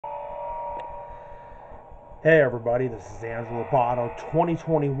Hey everybody, this is Andrew Roboto,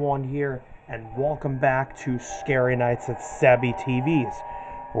 2021 here, and welcome back to Scary Nights at Sebi TVs,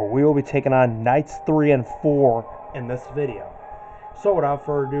 where we will be taking on Nights 3 and 4 in this video. So without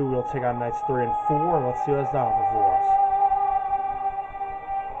further ado, we'll take on Nights 3 and 4, and let's see what's on for us.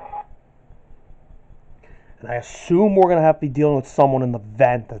 And I assume we're going to have to be dealing with someone in the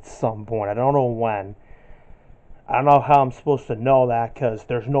vent at some point. I don't know when. I don't know how I'm supposed to know that because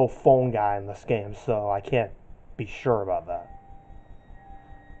there's no phone guy in this game, so I can't be sure about that.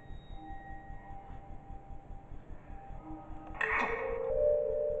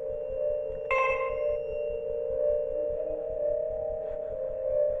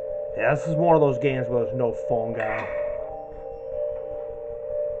 Yeah, this is one of those games where there's no phone guy.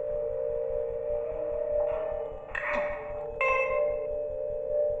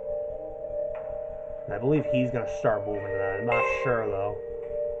 And I believe he's going to start moving to that. I'm not sure, though.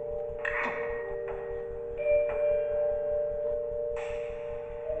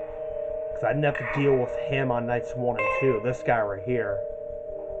 Because I didn't have to deal with him on nights 1 and 2. This guy right here.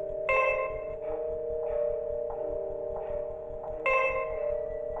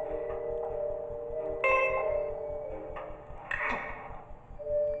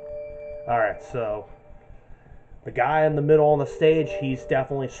 Alright, so the guy in the middle on the stage, he's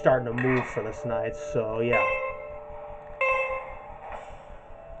definitely starting to move for this night, so yeah.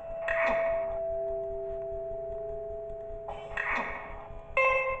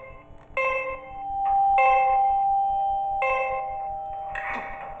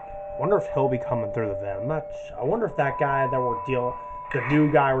 I wonder if he'll be coming through the vent. I wonder if that guy that the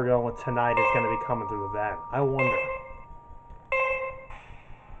new guy we're dealing with tonight is going to be coming through the vent. I wonder.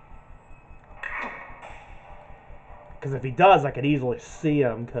 Because if he does, I could easily see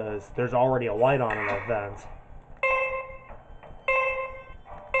him because there's already a light on in that vent.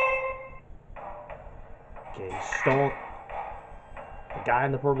 Okay, he's still... The guy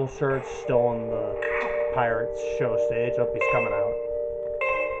in the purple shirt's still on the Pirates show stage. Oh, he's coming out.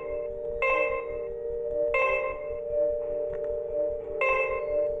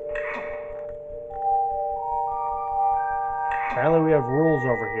 Apparently we have rules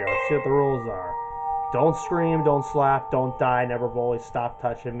over here. Let's see what the rules are. Don't scream, don't slap, don't die, never bully, stop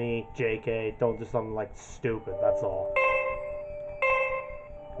touching me, JK, don't do something like stupid, that's all.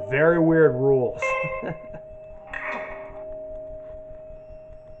 Very weird rules.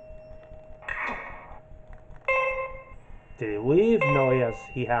 Did he leave? No,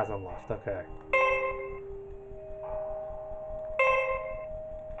 he hasn't left, okay.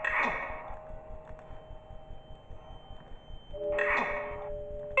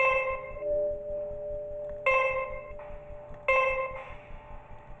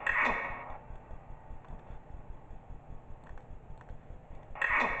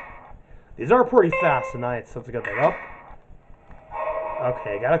 These are pretty fast tonight, so that's a good thing. Up.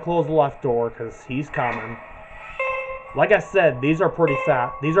 Okay, gotta close the left door because he's coming. Like I said, these are pretty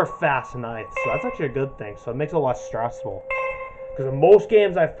fast. These are fast nights, so that's actually a good thing. So it makes it less stressful. Because in most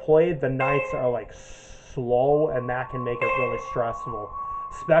games I've played, the nights are like slow, and that can make it really stressful,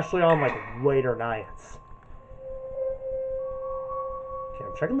 especially on like later nights. Okay,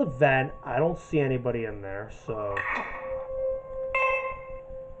 I'm checking the vent. I don't see anybody in there, so.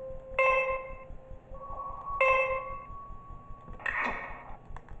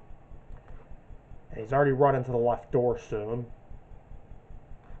 And he's already running to the left door soon.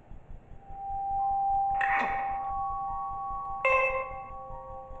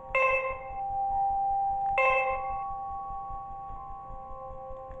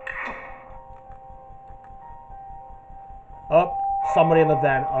 Oh, somebody in the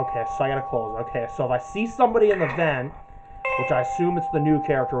vent. Okay, so I gotta close. Okay, so if I see somebody in the vent, which I assume it's the new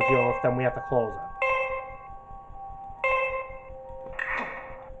character we're dealing with, then we have to close it.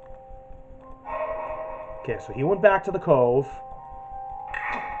 Okay, so he went back to the cove.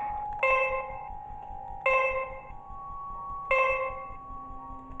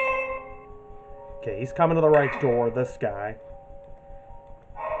 Okay, he's coming to the right door, this guy.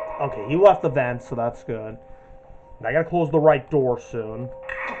 Okay, he left the vent, so that's good. And I gotta close the right door soon.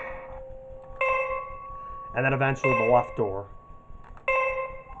 And then eventually the left door.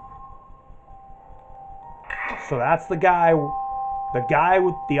 So that's the guy. The guy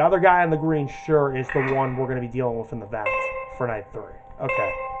with the other guy in the green shirt is the one we're going to be dealing with in the vent for night 3.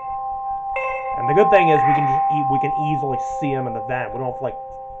 Okay. And the good thing is we can easily see him in the vent. We don't have to like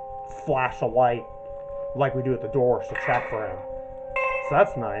flash a light like we do at the doors to check for him. So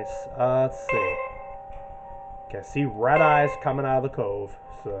that's nice. Let's see. Okay, see red eyes coming out of the cove.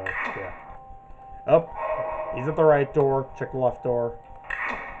 So yeah. Oh, he's at the right door. Check the left door.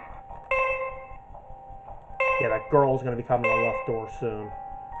 Yeah, that girl's gonna be coming to the left door soon.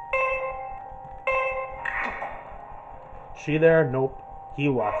 She there? Nope. He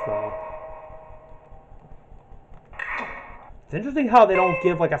left though. It's interesting how they don't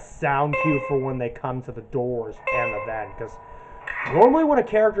give like a sound cue for when they come to the doors and the vent, because normally when a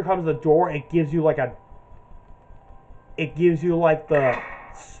character comes to the door, it gives you like a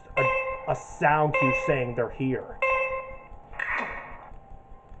sound cue saying they're here.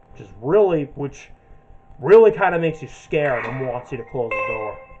 Which really kind of makes you scared and wants you to close the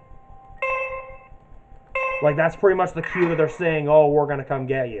door. Like, that's pretty much the cue that they're saying, oh, we're gonna come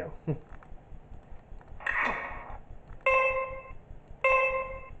get you.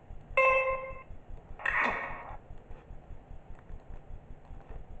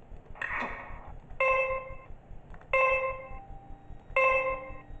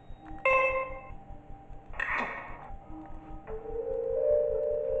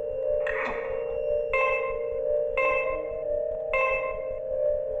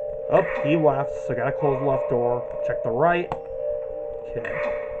 Oh, he left, so gotta close the left door. Check the right. Okay.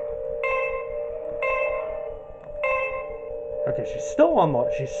 Okay, she's still on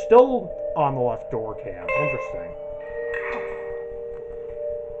the left door cam. Interesting.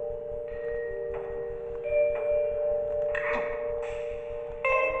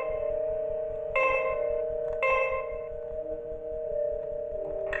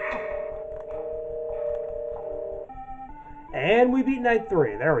 And we beat night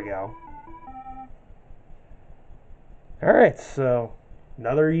 3. There we go. Alright, so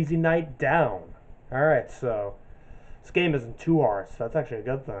another easy night down. Alright, so this game isn't too hard, so that's actually a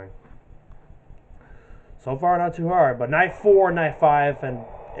good thing. So far, not too hard, but night 4 and night 5 and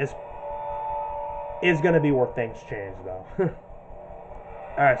is going to be where things change, though.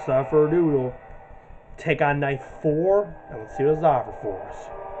 Alright, so without further ado, we'll take on night 4, and let's see what it's offer for us.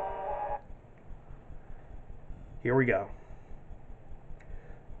 Here we go.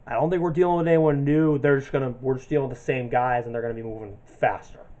 I don't think we're dealing with anyone new. We're just dealing with the same guys, and they're gonna be moving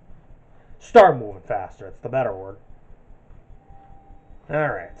faster. Start moving faster. It's the better word. All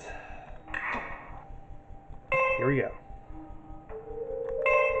right. Here we go.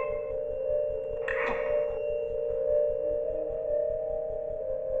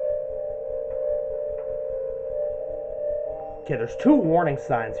 Okay, there's 2 warning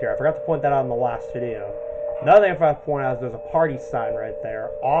signs here. I forgot to point that out in the last video. Another thing I forgot to point out is there's a party sign right there.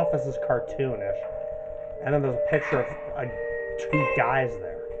 Office is cartoonish. And then there's a picture of 2 guys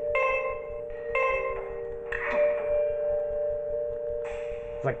there.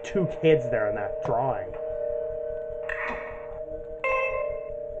 There's like 2 kids there in that drawing.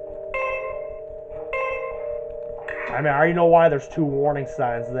 I mean, I already know why there's 2 warning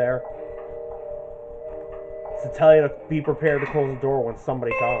signs there. It's to tell you to be prepared to close the door when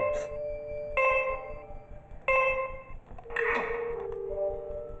somebody comes.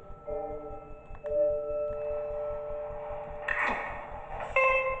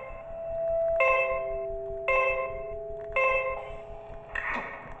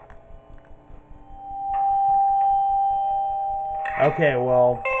 Okay,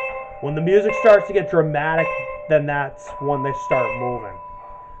 well, when the music starts to get dramatic, then that's when they start moving.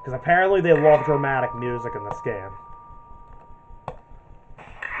 Because apparently they love dramatic music in this game.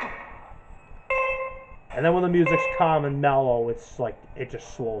 And then when the music's calm and mellow, it's like, it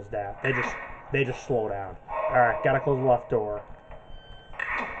just slows down. They just slow down. Alright, gotta close the left door.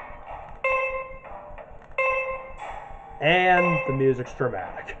 And the music's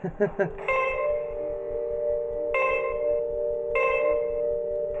dramatic.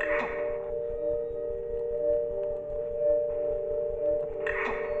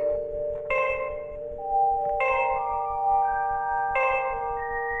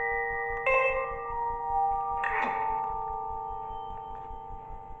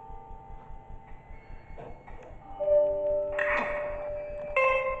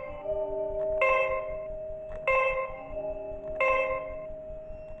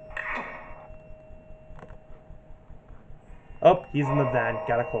 Oh, he's in the vent.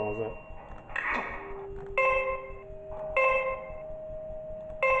 Gotta close it.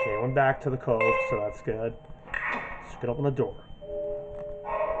 Okay, went back to the cove, so that's good. Let's get open the door.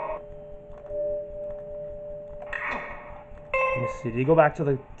 Let me see. Did he go back to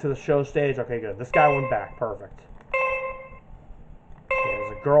the show stage? Okay, good. This guy went back. Perfect. Okay,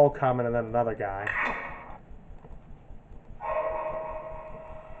 there's a girl coming and then another guy.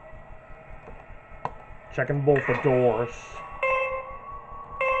 Checking both the doors.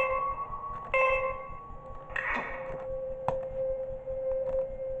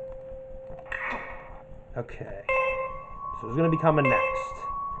 Okay. So who's going to be coming next?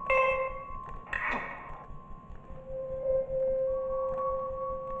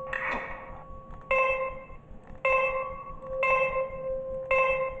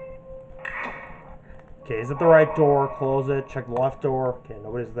 He's at the right door. Close it. Check the left door. Okay,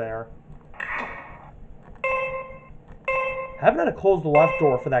 nobody's there. I haven't had to close the left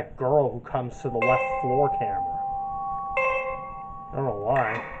door for that girl who comes to the left floor camera. I don't know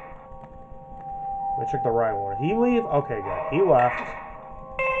why. Let me check the right one. Did he leave? Okay, good. He left.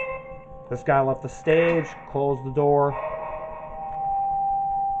 This guy left the stage. Closed the door.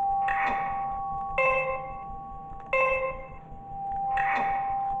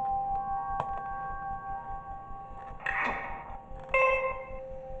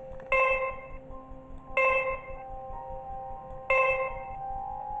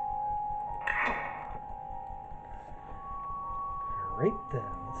 Alright then,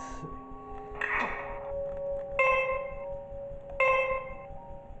 let's see.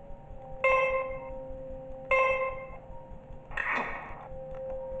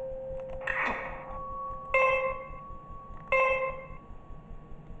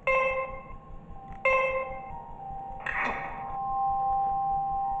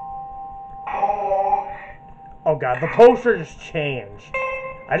 Oh god, the poster just changed.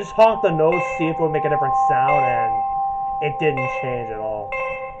 I just honked the nose to see if it would make a different sound, and it didn't change at all.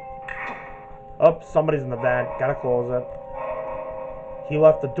 Oh, somebody's in the vent. Gotta close it. He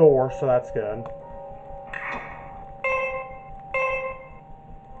left the door, so that's good.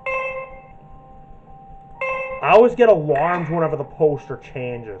 I always get alarmed whenever the poster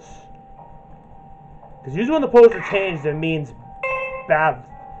changes. Because usually when the poster changes, it means bad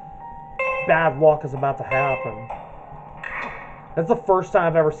luck is about to happen. That's the first time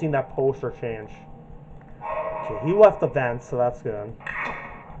I've ever seen that poster change. Okay, he left the vent, so that's good.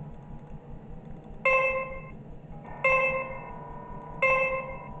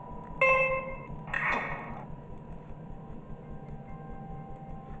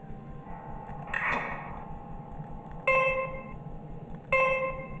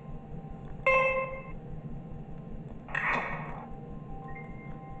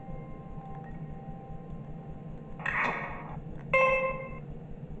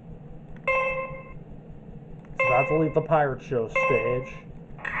 About to leave the pirate show stage.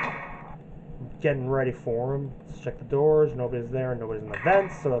 Getting ready for him. Let's check the doors. Nobody's there. Nobody's in the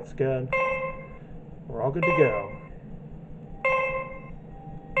vents, so that's good. We're all good to go.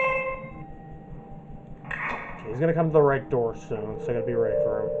 Okay, he's gonna come to the right door soon, so I gotta be ready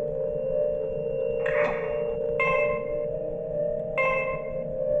for him.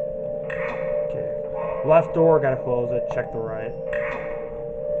 Okay, left door, gotta close it. Check the right.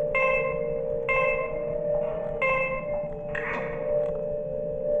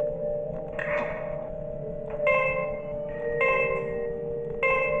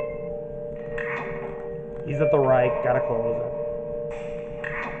 He's at the right, gotta close it.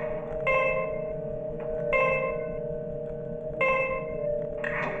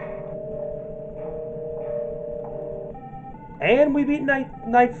 And we beat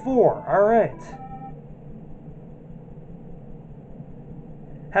night 4. Alright.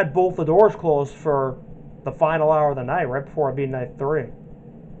 Had both the doors closed for the final hour of the night, right before I beat night 3.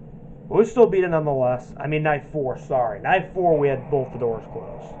 But we still beat it nonetheless. I mean night 4, sorry. Night 4 we had both the doors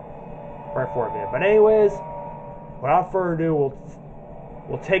closed. Right before I beat it. But anyways, without further ado,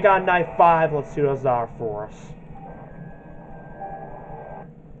 we'll take on night 5. Let's see what it's out for us.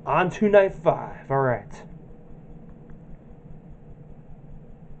 On to night 5. Alright.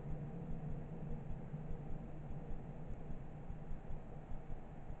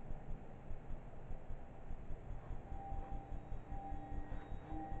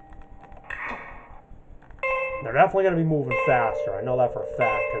 They're definitely going to be moving faster. I know that for a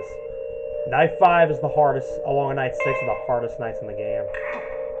fact, because night 5 is the hardest, along with night 6 are the hardest nights in the game.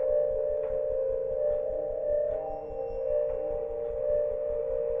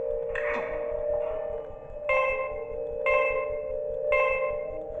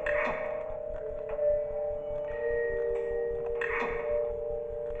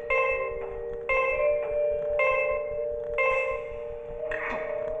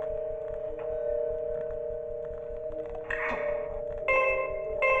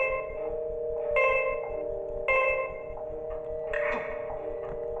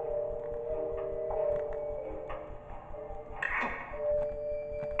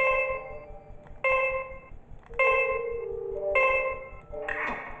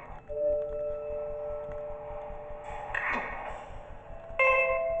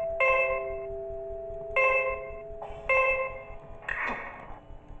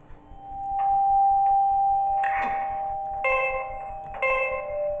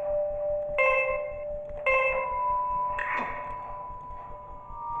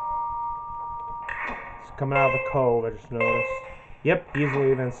 Coming out of the cove, I just noticed. Yep, he's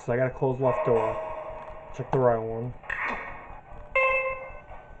leaving, so I gotta close left door. Check the right one.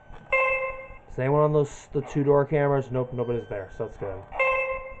 Is anyone on the 2-door cameras? Nope, nobody's there, so that's good.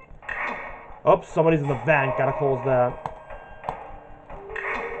 Oh, somebody's in the vent. Gotta close that.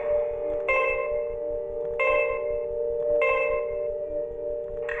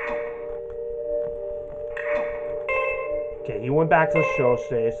 Okay, he went back to the show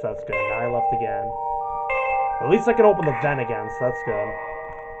stage, so that's good. Now he left again. At least I can open the vent again, so that's good.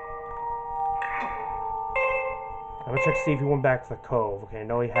 I'm gonna check to see if he went back to the cove. Okay,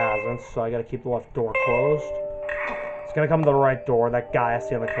 no he hasn't, so I gotta keep the left door closed. He's gonna come to the right door, that guy I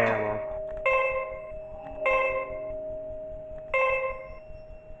see on the camera.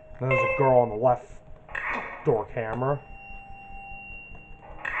 Then there's a girl on the left door camera.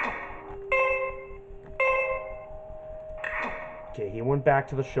 Okay, he went back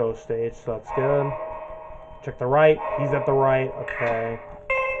to the show stage, so that's good. Check the right, he's at the right, okay.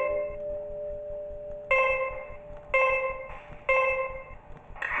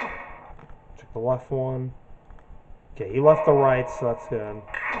 Check the left one. Okay, he left the right, so that's good.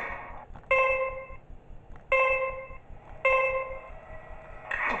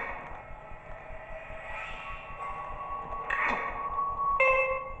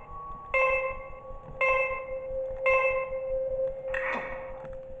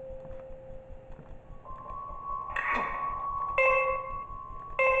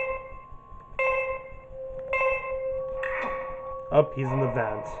 Oh, he's in the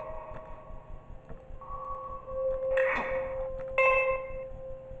vent.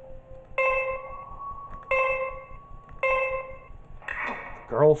 The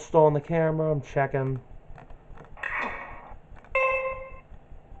girl's still on the camera, I'm checking.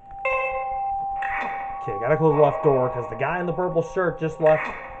 Okay, gotta close the left door, because the guy in the purple shirt just left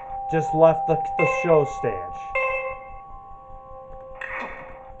the show stage.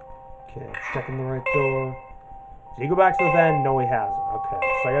 Okay, checking the right door. Did he go back to the vent? No, he hasn't. Okay,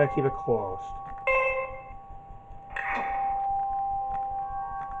 so I gotta keep it closed.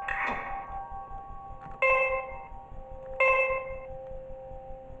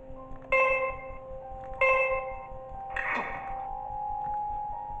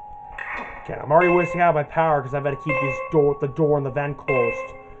 Okay, I'm already wasting out my power because I've got to keep the door and the vent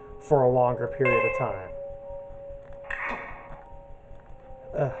closed for a longer period of time.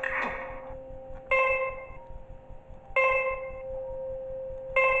 Ugh.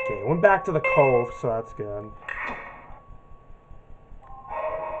 Okay, went back to the cove, so that's good.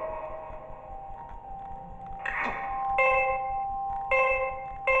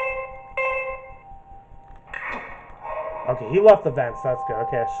 Okay, he left the vents, that's good.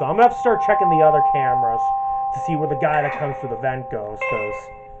 Okay, so I'm going to have to start checking the other cameras to see where the guy that comes through the vent goes, because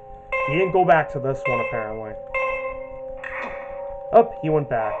he didn't go back to this one, apparently. Oh, he went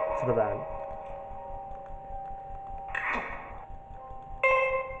back to the vent.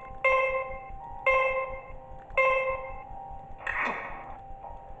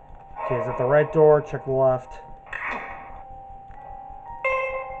 Okay, he's at the right door, check the left.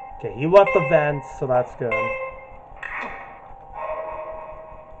 Okay, he left the vents, so that's good.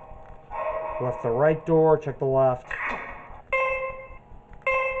 Left the right door, check the left.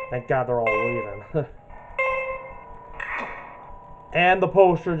 Thank God they're all leaving. And the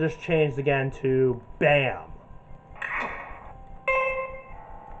poster just changed again to BAM.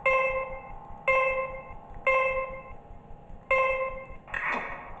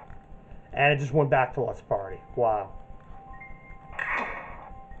 And it just went back to Let's Party. Wow.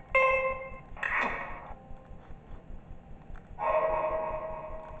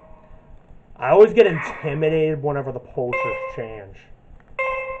 I always get intimidated whenever the posters change.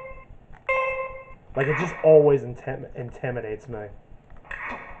 Like, it just always intimidates me.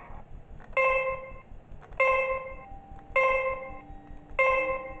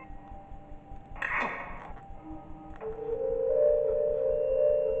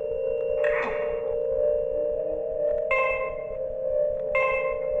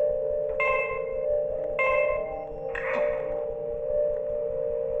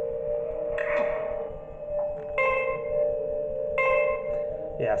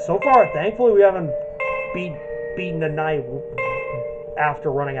 Yeah, so far, thankfully, we haven't beaten the night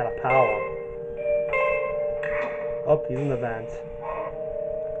after running out of power. Oh, he's in the vent.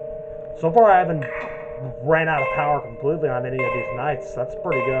 So far, I haven't ran out of power completely on any of these nights. That's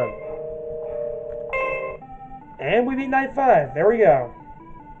pretty good. And we beat night 5. There we go.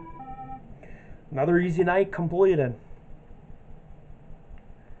 Another easy night completed.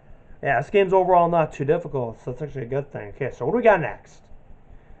 Yeah, this game's overall not too difficult, so that's actually a good thing. Okay, so what do we got next?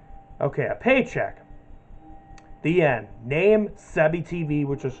 Okay, a paycheck. The end. Name Sebi TV,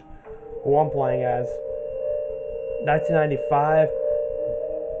 which is who I'm playing as. 1995.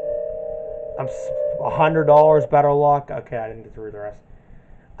 I'm $100. Better luck. Okay, I didn't get to read the rest.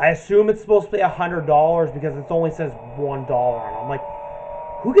 I assume it's supposed to be $100 because it only says $1, and I'm like,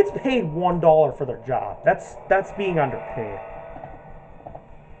 who gets paid $1 for their job? That's being underpaid.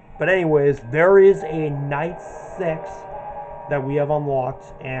 But anyways, there is a night 6 that we have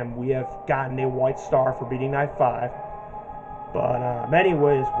unlocked, and we have gotten a white star for beating night 5. But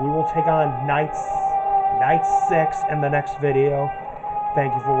anyways, we will take on night 6 in the next video.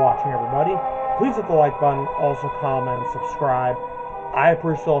 Thank you for watching, everybody. Please hit the like button, also comment and subscribe. I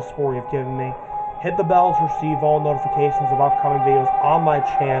appreciate all the support you've given me. Hit the bell to receive all notifications of upcoming videos on my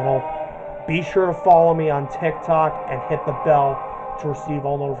channel. Be sure to follow me on TikTok and hit the bell to receive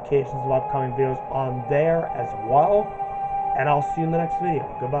all notifications of upcoming videos on there as well. And I'll see you in the next video.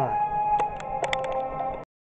 Goodbye.